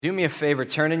Do me a favor,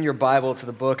 turn in your Bible to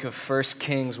the book of 1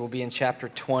 Kings. We'll be in chapter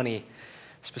 20,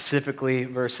 specifically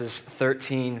verses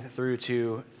 13 through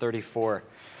to 34.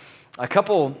 A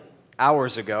couple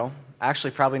hours ago, actually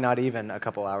probably not even a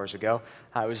couple hours ago,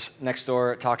 I was next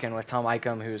door talking with Tom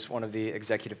Icahn, who's one of the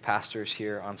executive pastors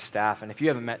here on staff. And if you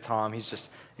haven't met Tom, he's just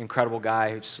an incredible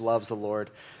guy who just loves the Lord.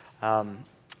 And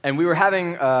we were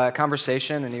having a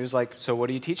conversation, and he was like, "So what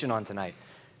are you teaching on tonight?"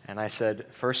 And I said,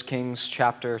 1 Kings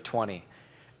chapter 20.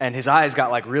 And his eyes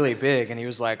got like really big, and he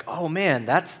was like, "Oh man,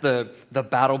 that's the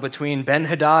battle between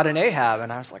Ben-Hadad and Ahab."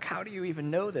 And I was like, "How do you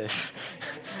even know this?"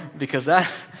 Because that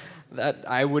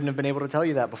I wouldn't have been able to tell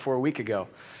you that before a week ago.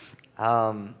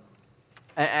 And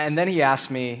then he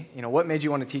asked me, what made you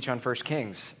want to teach on 1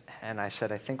 Kings? And I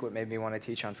said, I think what made me want to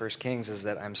teach on 1 Kings is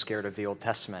that I'm scared of the Old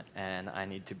Testament, and I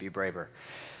need to be braver.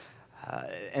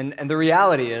 And the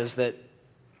reality is that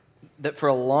for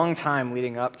a long time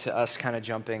leading up to us kind of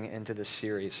jumping into this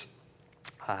series,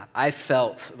 I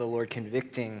felt the Lord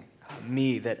convicting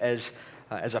me that as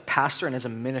a pastor and as a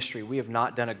ministry, we have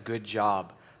not done a good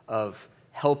job of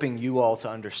helping you all to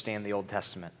understand the Old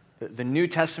Testament. The New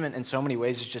Testament in so many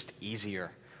ways is just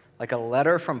easier. Like a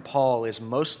letter from Paul is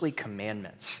mostly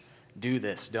commandments. Do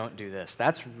this, don't do this.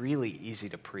 That's really easy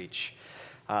to preach.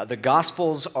 The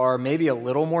Gospels are maybe a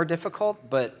little more difficult,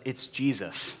 but it's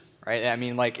Jesus. Right? I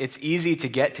mean, it's easy to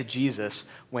get to Jesus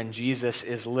when Jesus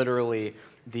is literally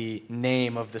the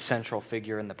name of the central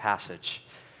figure in the passage.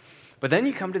 But then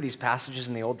you come to these passages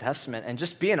in the Old Testament, and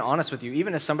just being honest with you,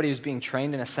 even as somebody who's being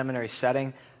trained in a seminary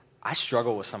setting, I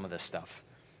struggle with some of this stuff.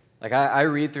 I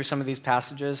read through some of these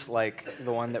passages, like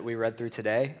the one that we read through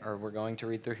today, or we're going to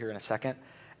read through here in a second,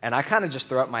 and I kind of just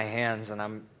throw up my hands,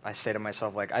 and I say to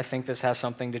myself, I think this has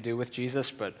something to do with Jesus,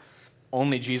 but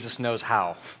only Jesus knows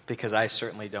how, because I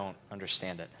certainly don't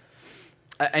understand it.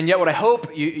 And yet what I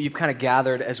hope you've kind of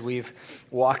gathered as we've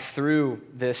walked through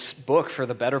this book for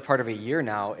the better part of a year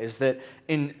now is that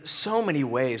in so many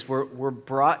ways we're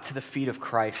brought to the feet of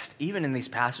Christ, even in these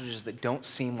passages that don't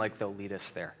seem like they'll lead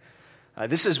us there.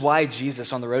 This is why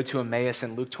Jesus, on the road to Emmaus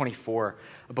in Luke 24,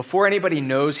 before anybody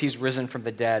knows he's risen from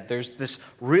the dead, there's this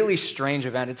really strange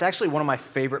event. It's actually one of my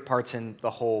favorite parts in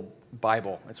the whole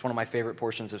Bible. It's one of my favorite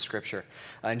portions of Scripture.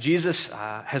 And Jesus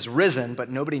has risen, but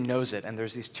nobody knows it. And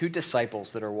there's these two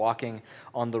disciples that are walking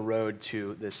on the road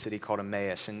to this city called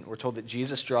Emmaus. And we're told that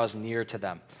Jesus draws near to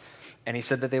them. And he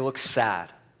said that they look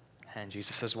sad. And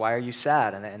Jesus says, "Why are you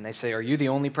sad?" And they say, "Are you the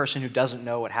only person who doesn't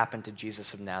know what happened to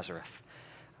Jesus of Nazareth?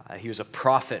 He was a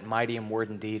prophet, mighty in word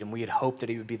and deed, and we had hoped that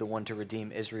he would be the one to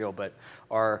redeem Israel, but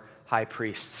our high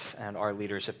priests and our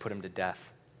leaders have put him to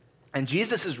death." And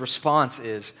Jesus' response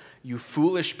is, "You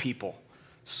foolish people,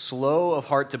 slow of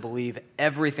heart to believe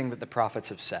everything that the prophets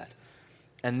have said."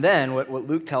 And then what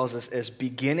Luke tells us is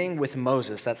beginning with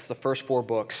Moses, that's the first 4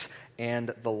 books,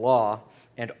 and the law,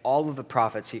 and all of the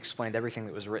prophets, he explained everything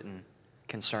that was written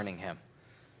concerning him.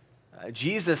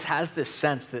 Jesus has this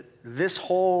sense that this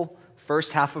whole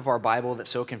first half of our Bible that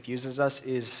so confuses us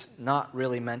is not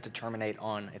really meant to terminate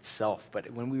on itself,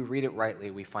 but when we read it rightly,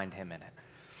 we find him in it.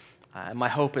 And my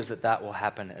hope is that will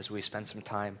happen as we spend some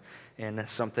time in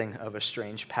something of a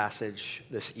strange passage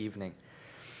this evening.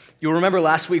 You'll remember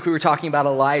last week we were talking about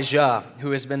Elijah,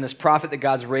 who has been this prophet that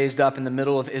God's raised up in the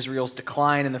middle of Israel's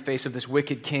decline in the face of this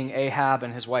wicked king Ahab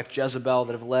and his wife Jezebel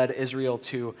that have led Israel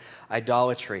to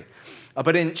idolatry.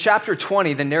 But in chapter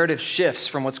 20, the narrative shifts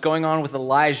from what's going on with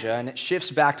Elijah, and it shifts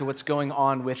back to what's going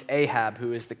on with Ahab,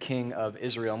 who is the king of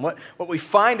Israel. And what we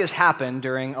find has happened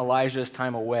during Elijah's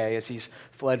time away as he's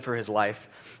fled for his life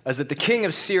is that the king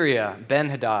of Syria,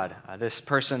 Ben-Hadad, this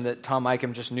person that Tom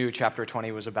Icahn just knew chapter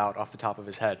 20 was about off the top of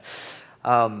his head,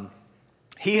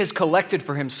 he has collected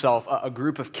for himself a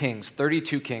group of kings,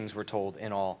 32 kings we're told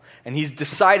in all, and he's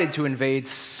decided to invade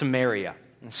Samaria.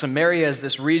 And Samaria is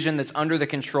this region that's under the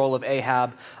control of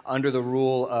Ahab, under the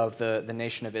rule of the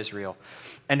nation of Israel.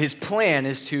 And his plan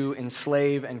is to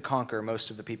enslave and conquer most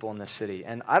of the people in this city.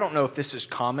 And I don't know if this is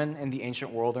common in the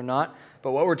ancient world or not,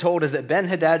 but what we're told is that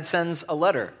Ben-Hadad sends a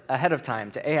letter ahead of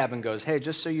time to Ahab and goes, "Hey,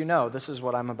 just so you know, this is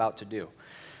what I'm about to do,"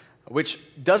 which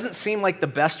doesn't seem like the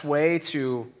best way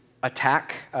to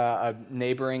attack a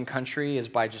neighboring country is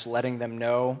by just letting them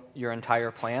know your entire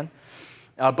plan.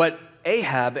 But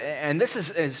Ahab, and this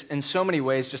is in so many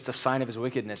ways just a sign of his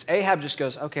wickedness, Ahab just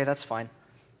goes, "Okay, that's fine."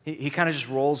 He kind of just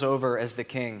rolls over as the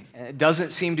king. It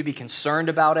doesn't seem to be concerned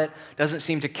about it, doesn't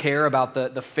seem to care about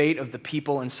the fate of the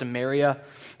people in Samaria.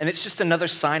 And it's just another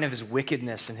sign of his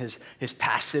wickedness and his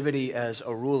passivity as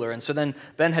a ruler. And so then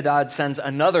Ben-Hadad sends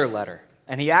another letter,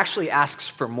 and he actually asks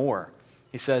for more.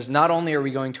 He says, not only are we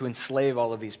going to enslave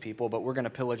all of these people, but we're going to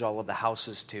pillage all of the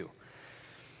houses too.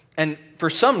 And for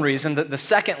some reason, the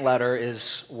second letter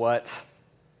is what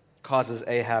causes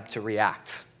Ahab to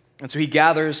react. And so he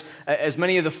gathers as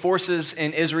many of the forces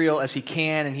in Israel as he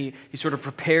can, and he sort of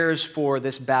prepares for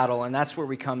this battle. And that's where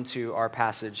we come to our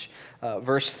passage,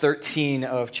 verse 13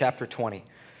 of chapter 20.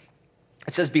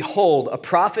 It says, "Behold, a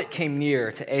prophet came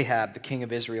near to Ahab, the king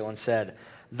of Israel, and said,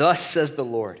 'Thus says the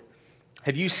Lord,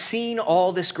 have you seen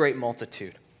all this great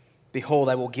multitude? Behold,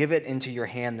 I will give it into your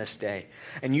hand this day,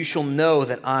 and you shall know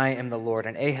that I am the Lord.'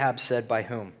 And Ahab said, 'By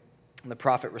whom?' And the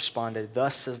prophet responded,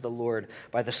 'Thus says the Lord,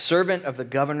 by the servant of the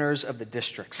governors of the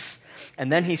districts.'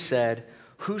 And then he said,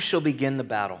 'Who shall begin the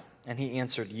battle?' And he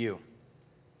answered, 'You.'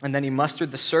 And then he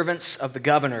mustered the servants of the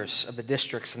governors of the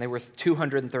districts, and they were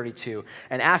 232.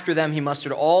 And after them he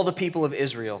mustered all the people of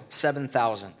Israel,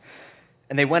 7,000.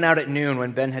 And they went out at noon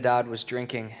when Ben-Hadad was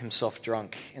drinking himself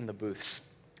drunk in the booths.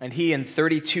 And he and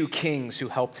 32 kings who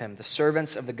helped him, the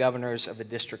servants of the governors of the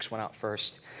districts, went out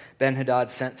first. Ben-Hadad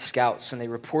sent scouts, and they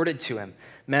reported to him,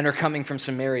 'Men are coming from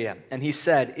Samaria.' And he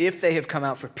said, 'If they have come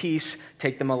out for peace,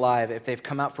 take them alive. If they've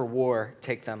come out for war,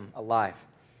 take them alive.'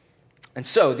 And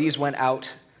so these went out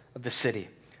of the city,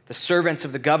 the servants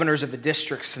of the governors of the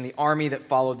districts and the army that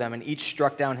followed them, and each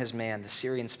struck down his man. The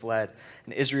Syrians fled,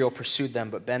 and Israel pursued them,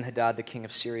 but Ben-Hadad, the king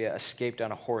of Syria, escaped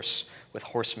on a horse with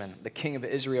horsemen. The king of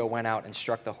Israel went out and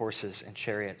struck the horses and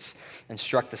chariots and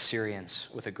struck the Syrians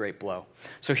with a great blow."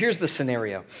 So here's the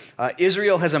scenario.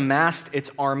 Israel has amassed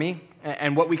its army,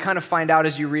 and what we kind of find out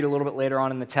as you read a little bit later on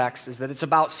in the text is that it's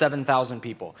about 7,000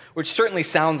 people, which certainly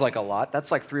sounds like a lot. That's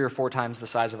like 3 or 4 times the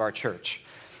size of our church.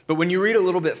 But when you read a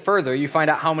little bit further, you find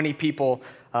out how many people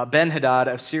Ben-Hadad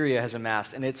of Syria has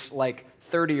amassed, and it's like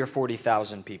 30 or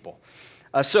 40,000 people.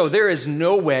 So there is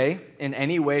no way, in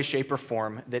any way, shape, or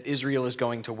form, that Israel is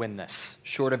going to win this,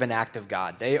 short of an act of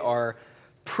God. They are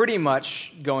pretty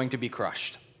much going to be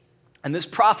crushed. And this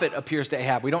prophet appears to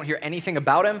Ahab. We don't hear anything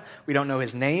about him. We don't know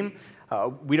his name.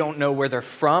 We don't know where they're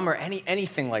from or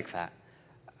anything like that.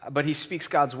 But he speaks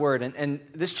God's word. And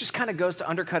this just kind of goes to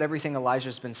undercut everything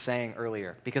Elijah's been saying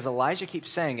earlier. Because Elijah keeps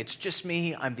saying, it's just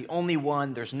me, I'm the only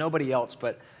one, there's nobody else.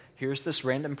 But here's this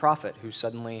random prophet who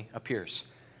suddenly appears.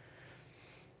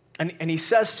 And he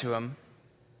says to him,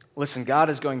 listen, God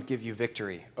is going to give you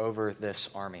victory over this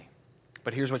army.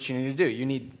 But here's what you need to do. You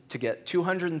need to get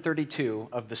 232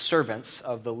 of the servants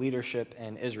of the leadership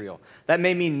in Israel. That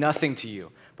may mean nothing to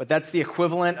you, but that's the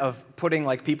equivalent of putting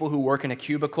like people who work in a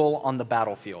cubicle on the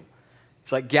battlefield.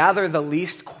 It's like gather the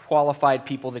least qualified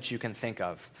people that you can think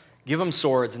of. Give them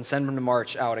swords and send them to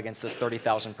march out against this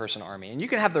 30,000 person army. And you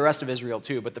can have the rest of Israel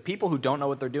too, but the people who don't know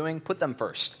what they're doing, put them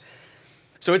first.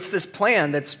 So it's this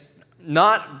plan that's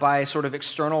not by sort of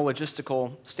external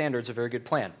logistical standards a very good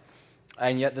plan.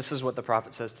 And yet this is what the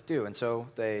prophet says to do. And so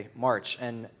they march,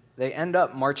 and they end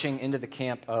up marching into the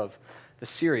camp of the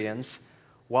Syrians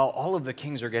while all of the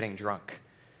kings are getting drunk.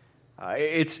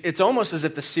 It's almost as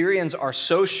if the Syrians are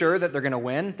so sure that they're going to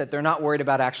win that they're not worried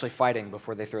about actually fighting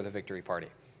before they throw the victory party.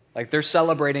 Like they're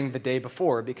celebrating the day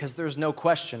before because there's no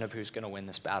question of who's going to win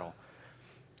this battle.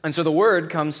 And so the word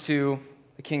comes to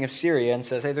the king of Syria and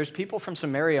says, hey, there's people from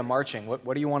Samaria marching.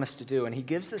 What do you want us to do? And he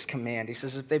gives this command. He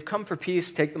says, if they've come for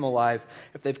peace, take them alive.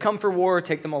 If they've come for war,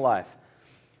 take them alive.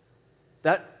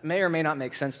 That may or may not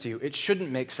make sense to you. It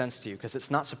shouldn't make sense to you because it's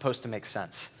not supposed to make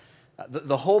sense.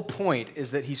 The whole point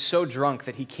is that he's so drunk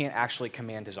that he can't actually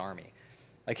command his army.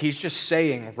 Like he's just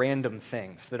saying random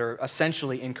things that are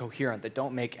essentially incoherent, that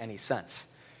don't make any sense.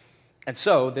 And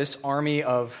so this army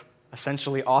of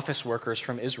essentially office workers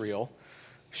from Israel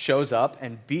shows up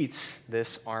and beats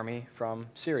this army from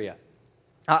Syria.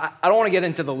 I don't want to get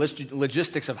into the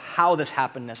logistics of how this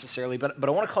happened necessarily, but I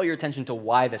want to call your attention to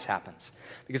why this happens,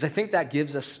 because I think that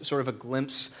gives us sort of a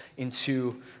glimpse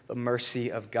into the mercy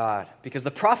of God. Because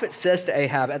the prophet says to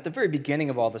Ahab at the very beginning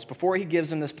of all this, before he gives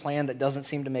him this plan that doesn't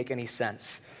seem to make any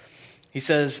sense, he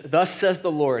says, thus says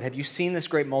the Lord, have you seen this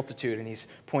great multitude? And he's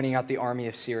pointing out the army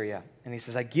of Syria. And he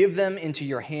says, I give them into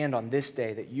your hand on this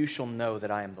day that you shall know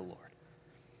that I am the Lord.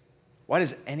 Why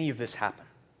does any of this happen?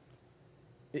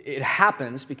 It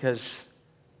happens because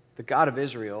the God of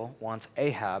Israel wants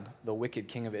Ahab, the wicked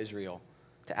king of Israel,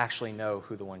 to actually know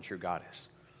who the one true God is.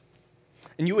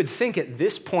 And you would think at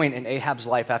this point in Ahab's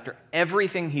life, after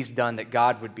everything he's done, that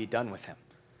God would be done with him.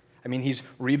 I mean, he's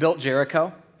rebuilt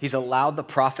Jericho. He's allowed the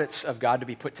prophets of God to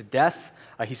be put to death.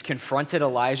 He's confronted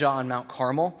Elijah on Mount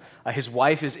Carmel. His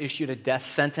wife has issued a death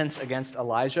sentence against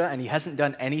Elijah, and he hasn't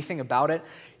done anything about it.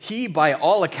 He, by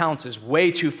all accounts, is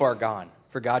way too far gone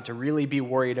for God to really be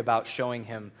worried about showing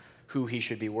him who he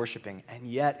should be worshiping.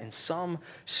 And yet, in some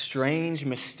strange,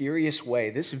 mysterious way,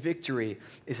 this victory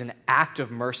is an act of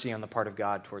mercy on the part of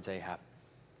God towards Ahab.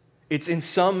 It's in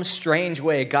some strange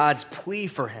way God's plea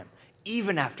for him,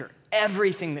 even after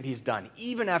everything that he's done,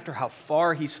 even after how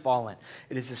far he's fallen.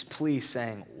 It is this plea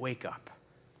saying, wake up,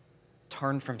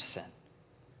 turn from sin,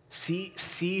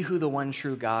 see who the one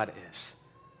true God is,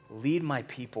 lead my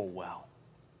people well.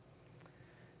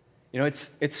 You know,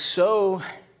 it's so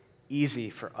easy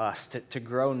for us to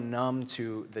grow numb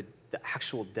to the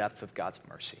actual depth of God's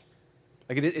mercy.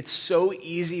 Like it's so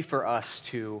easy for us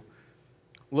to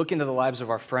look into the lives of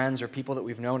our friends or people that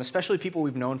we've known, especially people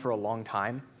we've known for a long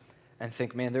time, and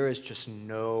think, man, there is just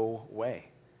no way.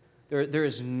 There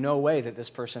is no way that this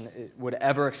person would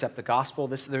ever accept the gospel.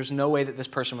 There's no way that this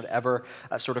person would ever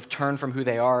sort of turn from who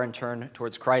they are and turn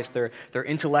towards Christ. Their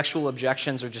intellectual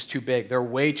objections are just too big. They're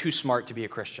way too smart to be a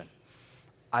Christian.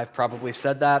 I've probably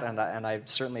said that, and I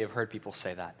certainly have heard people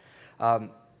say that.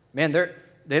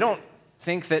 They don't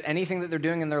think that anything that they're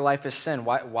doing in their life is sin.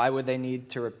 Why would they need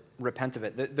to repent of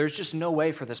it? There's just no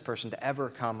way for this person to ever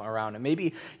come around. And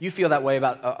maybe you feel that way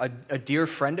about a dear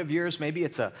friend of yours. Maybe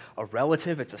it's a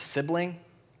relative, it's a sibling.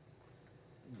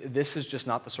 This is just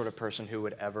not the sort of person who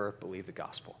would ever believe the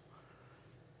gospel.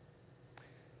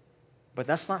 But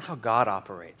that's not how God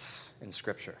operates in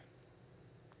Scripture.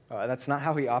 That's not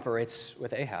how he operates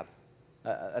with Ahab.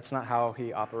 That's not how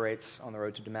he operates on the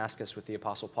road to Damascus with the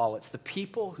Apostle Paul. It's the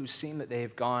people who seem that they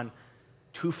have gone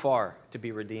too far to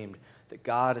be redeemed that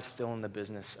God is still in the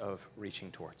business of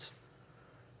reaching towards.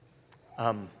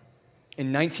 In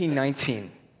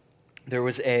 1919, there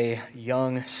was a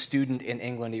young student in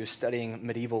England. He was studying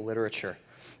medieval literature,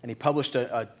 and he published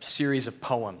a series of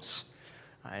poems.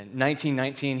 In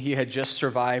 1919, he had just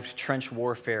survived trench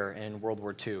warfare in World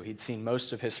War II. He'd seen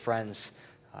most of his friends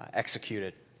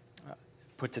executed,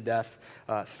 put to death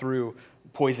through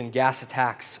poison gas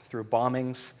attacks, through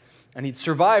bombings. And he'd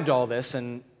survived all this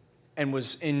and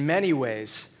was in many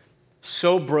ways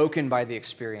so broken by the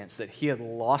experience that he had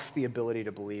lost the ability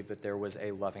to believe that there was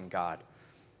a loving God.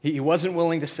 He wasn't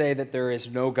willing to say that there is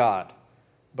no God,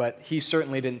 but he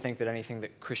certainly didn't think that anything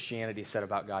that Christianity said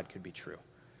about God could be true.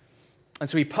 And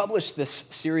so he published this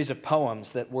series of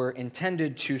poems that were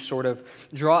intended to sort of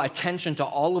draw attention to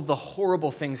all of the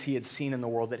horrible things he had seen in the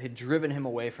world that had driven him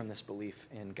away from this belief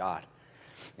in God.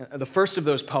 The first of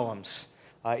those poems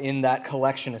in that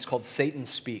collection is called Satan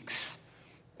Speaks.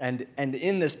 And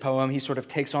in this poem, he sort of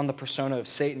takes on the persona of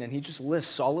Satan, and he just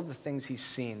lists all of the things he's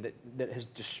seen that has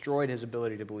destroyed his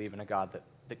ability to believe in a God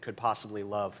that could possibly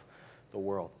love the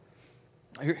world.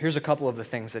 Here's a couple of the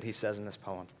things that he says in this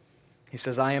poem. He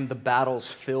says, I am the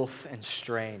battle's filth and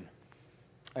strain.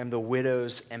 I am the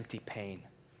widow's empty pain.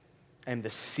 I am the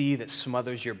sea that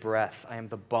smothers your breath. I am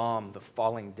the bomb, the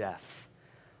falling death.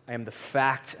 I am the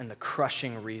fact and the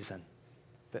crushing reason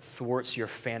that thwarts your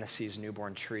fantasies'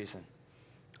 newborn treason.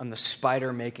 I'm the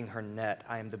spider making her net.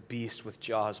 I am the beast with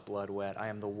jaws blood wet. I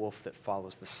am the wolf that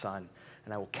follows the sun,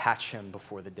 and I will catch him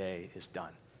before the day is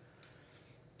done.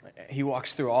 He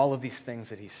walks through all of these things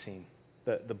that he's seen,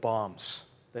 the bombs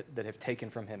that have taken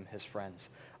from him his friends,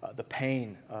 the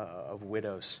pain of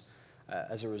widows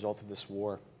as a result of this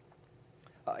war.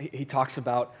 He talks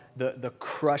about the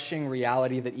crushing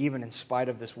reality that even in spite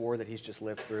of this war that he's just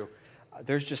lived through,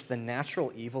 there's just the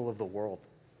natural evil of the world.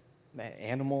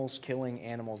 Animals killing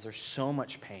animals, there's so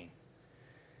much pain.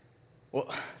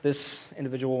 Well, this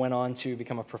individual went on to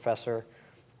become a professor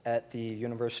at the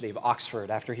University of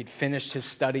Oxford after he'd finished his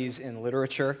studies in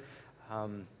literature.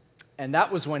 And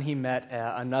that was when he met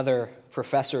another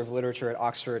professor of literature at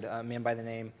Oxford, a man by the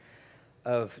name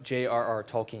of J.R.R.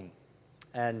 Tolkien.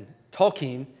 And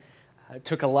Tolkien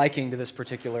took a liking to this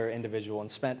particular individual and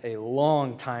spent a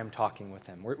long time talking with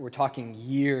him. We're talking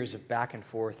years of back and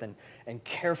forth and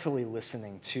carefully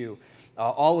listening to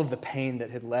all of the pain that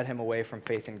had led him away from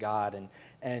faith in God.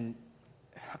 And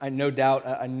I no doubt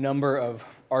a number of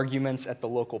arguments at the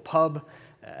local pub,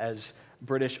 as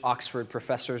British Oxford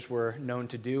professors were known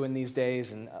to do in these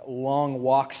days, and long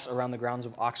walks around the grounds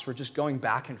of Oxford, just going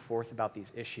back and forth about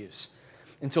these issues.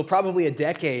 Until probably a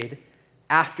decade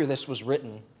after this was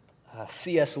written,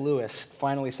 C.S. Lewis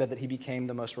finally said that he became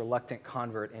the most reluctant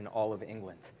convert in all of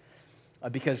England.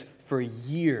 Because for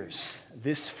years,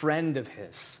 this friend of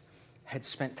his had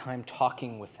spent time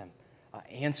talking with him,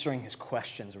 answering his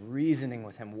questions, reasoning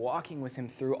with him, walking with him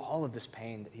through all of this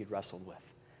pain that he'd wrestled with.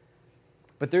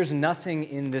 But there's nothing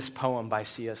in this poem by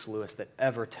C.S. Lewis that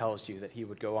ever tells you that he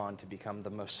would go on to become the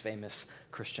most famous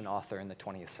Christian author in the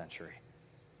 20th century.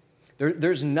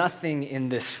 There's nothing in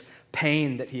this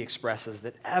pain that he expresses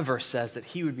that ever says that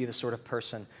he would be the sort of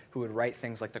person who would write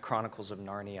things like the Chronicles of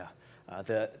Narnia,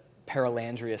 the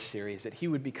Paralandria series, that he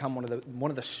would become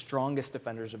one of the strongest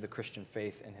defenders of the Christian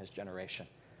faith in his generation.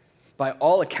 by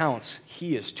all accounts,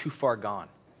 he is too far gone.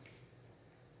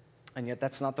 And yet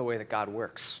that's not the way that God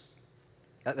works.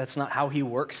 That's not how he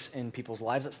works in people's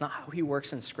lives. That's not how he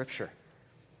works in Scripture.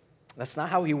 That's not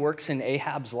how he works in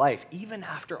Ahab's life. Even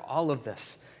after all of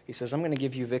this, he says, I'm going to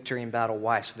give you victory in battle.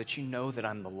 Why? So that you know that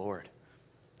I'm the Lord.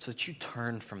 So that you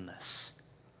turn from this.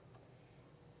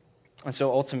 And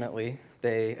so ultimately,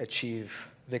 they achieve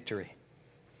victory.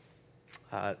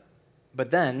 But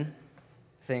then,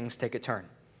 things take a turn.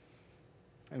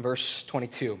 In verse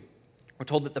 22, we're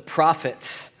told that the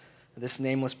prophet, this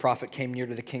nameless prophet, came near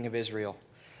to the king of Israel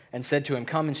and said to him,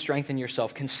 come and strengthen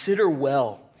yourself. Consider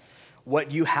well what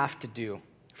you have to do,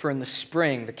 for in the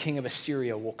spring the king of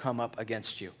Assyria will come up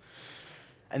against you.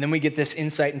 And then we get this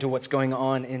insight into what's going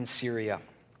on in Syria.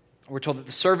 We're told that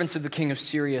the servants of the king of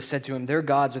Syria said to him, their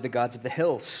gods are the gods of the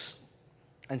hills,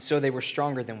 and so they were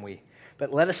stronger than we.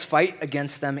 But let us fight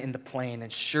against them in the plain,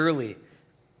 and surely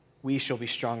we shall be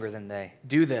stronger than they.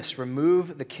 Do this,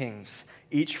 remove the kings,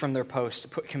 each from their post,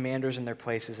 put commanders in their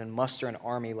places, and muster an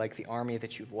army like the army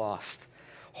that you've lost,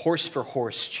 horse for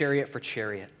horse, chariot for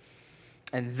chariot.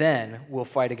 And then we'll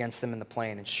fight against them in the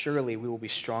plain, and surely we will be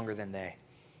stronger than they.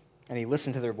 And he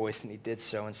listened to their voice, and he did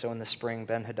so. And so in the spring,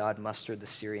 Ben-Hadad mustered the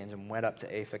Syrians and went up to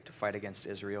Aphek to fight against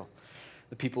Israel.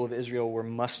 The people of Israel were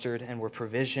mustered and were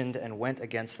provisioned and went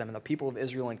against them. And the people of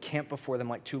Israel encamped before them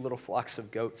like two little flocks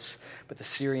of goats. But the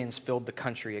Syrians filled the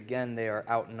country. Again, they are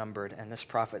outnumbered. And this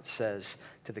prophet says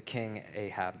to the king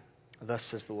Ahab, thus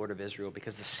says the Lord of Israel,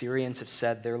 because the Syrians have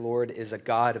said their Lord is a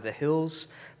God of the hills,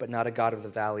 but not a God of the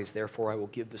valleys. Therefore, I will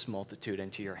give this multitude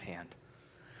into your hand.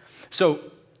 So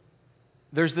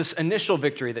there's this initial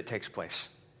victory that takes place.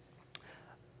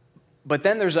 But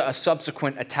then there's a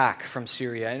subsequent attack from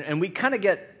Syria. And we kind of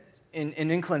get an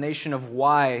inclination of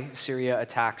why Syria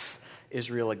attacks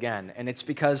Israel again. And it's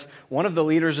because one of the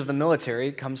leaders of the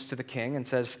military comes to the king and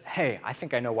says, hey, I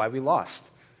think I know why we lost.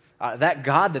 That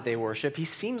God that they worship, he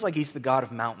seems like he's the God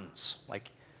of mountains.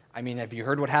 Have you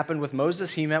heard what happened with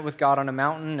Moses? He met with God on a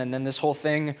mountain, and then this whole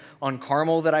thing on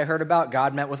Carmel that I heard about,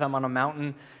 God met with them on a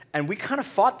mountain, and we kind of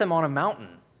fought them on a mountain.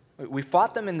 We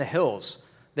fought them in the hills.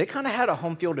 They kind of had a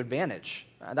home field advantage.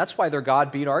 That's why their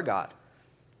God beat our God.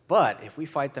 But if we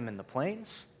fight them in the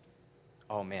plains,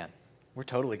 oh man, we're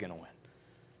totally going to win.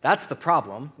 That's the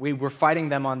problem. We're fighting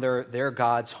them on their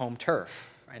God's home turf.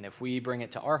 And if we bring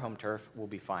it to our home turf, we'll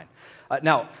be fine.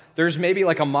 Now, there's maybe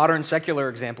like a modern secular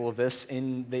example of this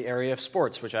in the area of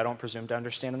sports, which I don't presume to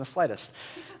understand in the slightest.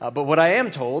 But what I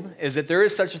am told is that there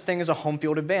is such a thing as a home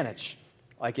field advantage.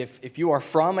 Like if you are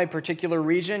from a particular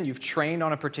region, you've trained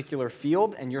on a particular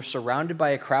field, and you're surrounded by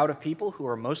a crowd of people who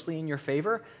are mostly in your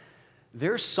favor,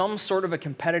 there's some sort of a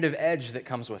competitive edge that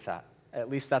comes with that. At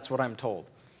least that's what I'm told.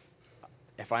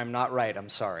 If I'm not right, I'm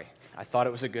sorry. I thought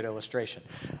it was a good illustration.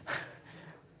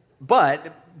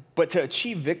 But to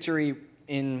achieve victory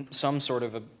in some sort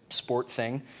of a sport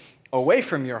thing away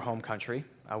from your home country,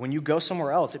 when you go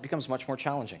somewhere else, it becomes much more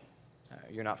challenging.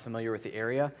 You're not familiar with the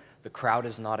area. The crowd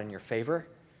is not in your favor.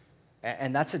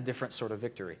 And that's a different sort of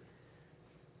victory.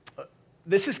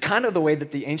 This is kind of the way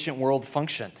that the ancient world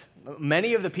functioned.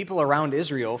 Many of the people around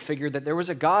Israel figured that there was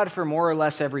a god for more or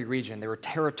less every region. There were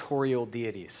territorial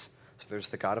deities. So there's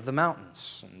the god of the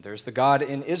mountains, and there's the god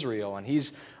in Israel, and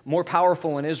he's more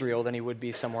powerful in Israel than he would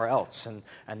be somewhere else. And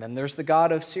then there's the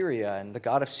god of Syria, and the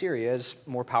god of Syria is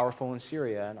more powerful in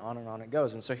Syria, and on it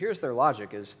goes. And so here's their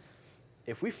logic is,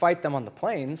 if we fight them on the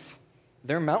plains,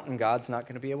 their mountain god's not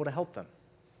going to be able to help them.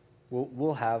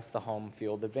 We'll have the home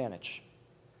field advantage.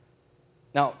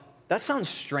 Now, that sounds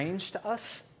strange to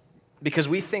us because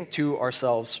we think to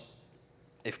ourselves,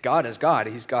 if God is God,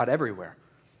 he's God everywhere,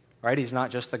 right? He's not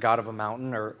just the God of a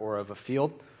mountain or of a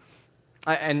field.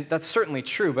 And that's certainly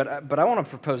true, but I want to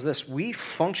propose this. We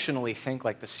functionally think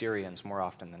like the Syrians more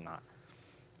often than not.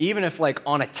 Even if, like,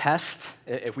 on a test,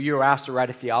 if you were asked to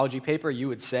write a theology paper, you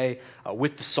would say,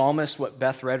 with the psalmist, what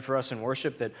Beth read for us in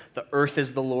worship, that the earth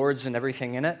is the Lord's and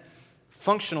everything in it.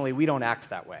 Functionally, we don't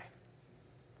act that way.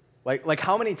 Like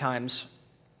how many times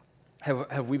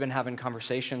have we been having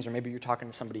conversations, or maybe you're talking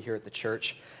to somebody here at the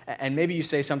church, and maybe you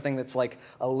say something that's like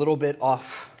a little bit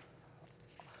off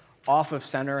of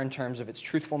center in terms of its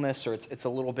truthfulness, or it's a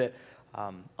little bit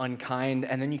unkind,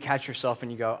 and then you catch yourself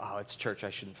and you go, oh, it's church,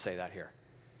 I shouldn't say that here.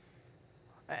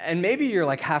 And maybe you're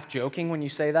like half joking when you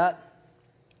say that,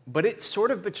 but it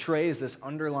sort of betrays this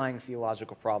underlying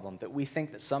theological problem that we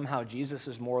think that somehow Jesus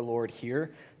is more Lord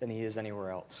here than he is anywhere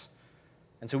else.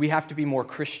 And so we have to be more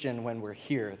Christian when we're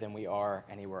here than we are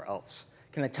anywhere else.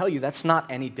 Can I tell you, that's not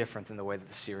any different than the way that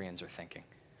the Syrians are thinking.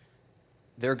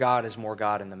 Their God is more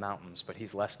God in the mountains, but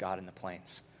he's less God in the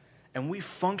plains. And we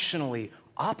functionally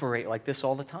operate like this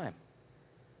all the time.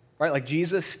 right? Like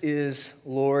Jesus is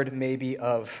Lord maybe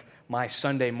of my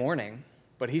Sunday morning,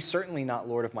 but he's certainly not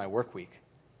Lord of my work week.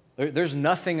 There's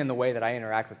nothing in the way that I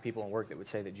interact with people in work that would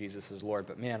say that Jesus is Lord,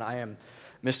 but man, I am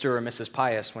Mr. or Mrs.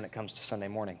 Pious when it comes to Sunday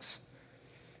mornings.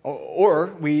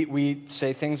 Or we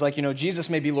say things like, Jesus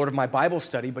may be Lord of my Bible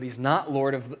study, but he's not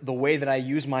Lord of the way that I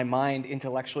use my mind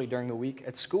intellectually during the week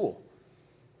at school.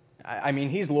 I mean,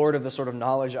 he's Lord of the sort of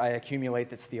knowledge I accumulate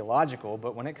that's theological,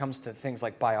 but when it comes to things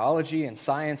like biology and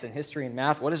science and history and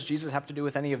math, what does Jesus have to do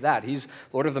with any of that? He's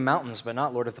Lord of the mountains, but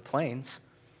not Lord of the plains.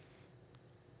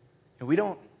 And we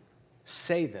don't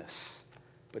say this,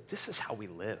 but this is how we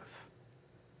live.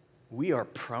 We are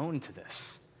prone to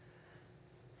this.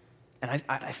 And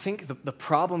I think the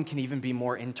problem can even be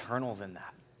more internal than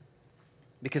that.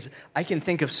 Because I can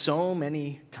think of so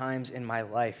many times in my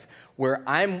life where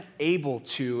I'm able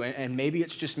to, and maybe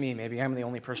it's just me, maybe I'm the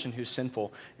only person who's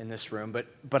sinful in this room,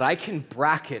 but I can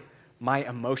bracket my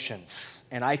emotions,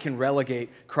 and I can relegate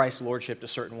Christ's lordship to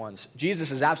certain ones.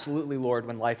 Jesus is absolutely Lord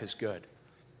when life is good.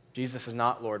 Jesus is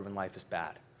not Lord when life is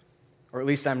bad. Or at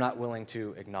least I'm not willing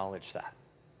to acknowledge that.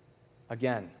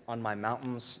 Again, on my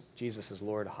mountains, Jesus is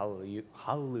Lord,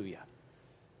 hallelujah.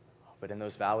 But in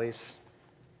those valleys,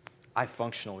 I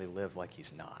functionally live like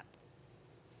he's not.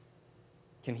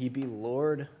 Can he be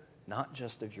Lord not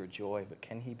just of your joy, but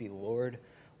can he be Lord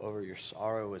over your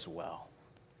sorrow as well?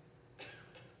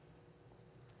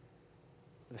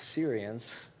 The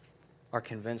Syrians are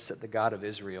convinced that the God of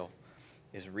Israel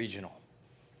is regional.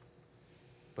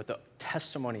 But the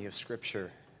testimony of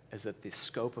Scripture is that the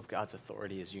scope of God's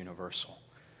authority is universal.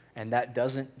 And that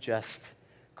doesn't just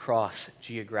cross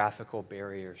geographical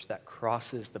barriers, that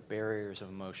crosses the barriers of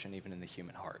emotion even in the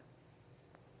human heart.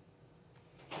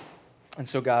 And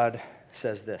so God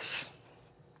says this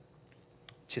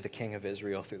to the king of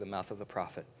Israel through the mouth of the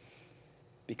prophet: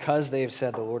 because they have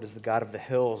said the Lord is the God of the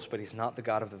hills, but he's not the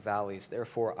God of the valleys,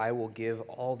 therefore I will give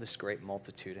all this great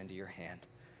multitude into your hand,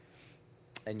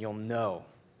 and you'll know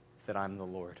that I'm the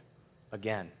Lord.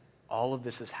 Again, all of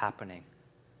this is happening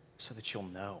so that you'll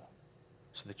know,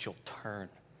 so that you'll turn,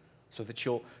 so that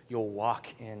you'll walk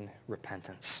in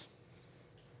repentance.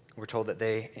 We're told that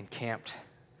they encamped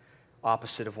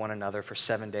opposite of one another for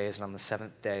 7 days, and on the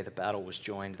seventh day the battle was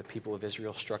joined. The people of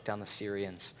Israel struck down the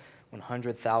Syrians,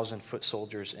 100,000 foot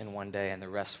soldiers in one day, and the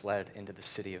rest fled into the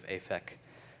city of Aphek,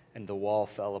 and the wall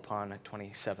fell upon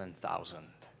 27,000.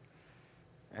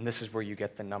 And this is where you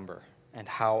get the number and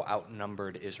how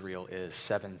outnumbered Israel is,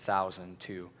 7,000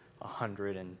 to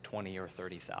 120 or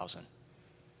 30,000.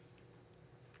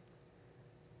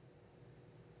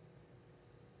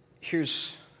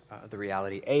 Here's the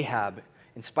reality. Ahab,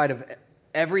 in spite of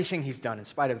everything he's done, in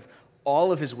spite of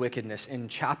all of his wickedness, in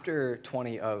chapter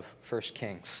 20 of 1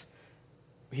 Kings,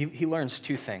 he learns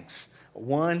two things.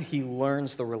 One, he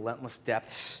learns the relentless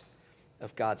depths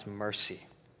of God's mercy.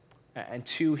 And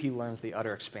two, he learns the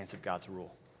utter expanse of God's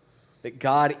rule. That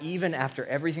God, even after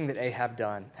everything that Ahab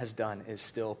has done, is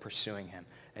still pursuing him.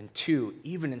 And two,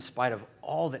 even in spite of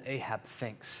all that Ahab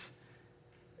thinks,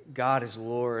 God is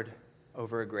Lord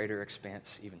over a greater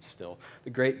expanse even still.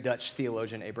 The great Dutch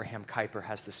theologian Abraham Kuyper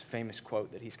has this famous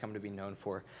quote that he's come to be known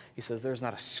for. He says, "There's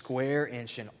not a square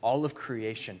inch in all of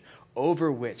creation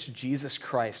over which Jesus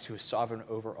Christ, who is sovereign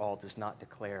over all, does not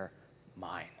declare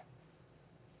mine."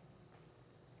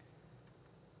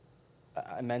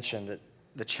 I mentioned that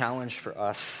the challenge for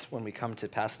us when we come to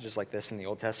passages like this in the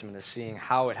Old Testament is seeing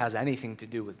how it has anything to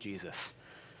do with Jesus.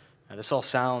 Now, this all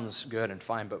sounds good and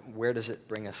fine, but where does it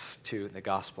bring us to the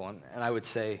gospel? And I would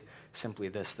say simply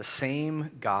this: the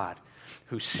same God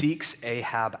who seeks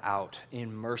Ahab out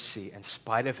in mercy in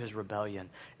spite of his rebellion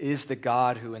is the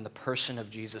God who, in the person of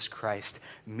Jesus Christ,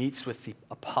 meets with the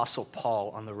Apostle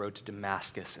Paul on the road to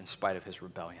Damascus in spite of his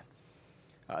rebellion.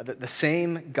 The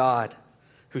same God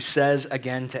who says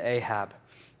again to Ahab,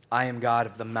 "I am God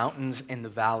of the mountains and the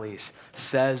valleys,"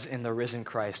 says in the risen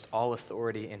Christ, "All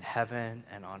authority in heaven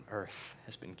and on earth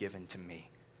has been given to me."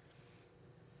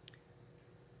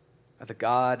 The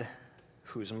God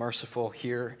who is merciful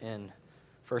here in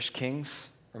 1 Kings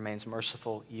remains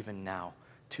merciful even now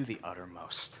to the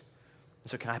uttermost.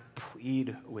 And so can I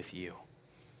plead with you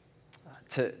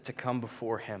to come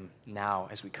before him now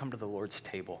as we come to the Lord's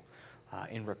table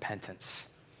in repentance,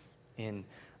 in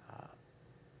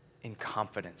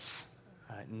confidence,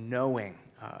 knowing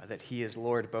that he is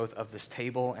Lord both of this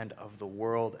table and of the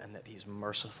world, and that he's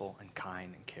merciful and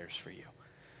kind and cares for you.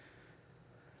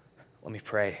 Let me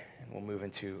pray, and we'll move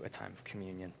into a time of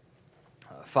communion.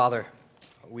 Father,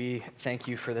 we thank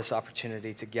you for this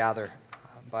opportunity to gather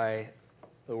by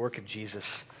the work of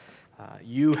Jesus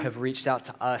You have reached out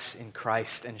to us in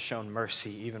Christ and shown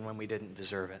mercy even when we didn't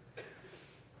deserve it.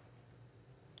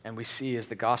 And we see as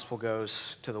the gospel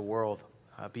goes to the world,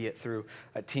 be it through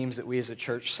teams that we as a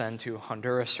church send to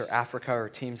Honduras or Africa, or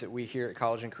teams that we here at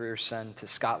College and Career send to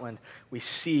Scotland, we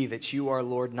see that you are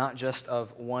Lord not just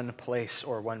of one place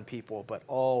or one people, but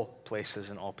all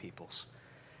places and all peoples.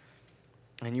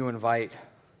 And you invite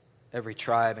every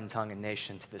tribe and tongue and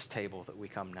nation to this table that we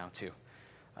come now to,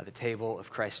 the table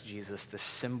of Christ Jesus, the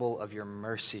symbol of your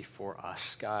mercy for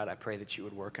us. God, I pray that you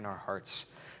would work in our hearts,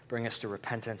 bring us to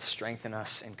repentance, strengthen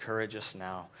us, encourage us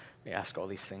now. We ask all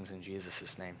these things in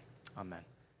Jesus' name. Amen.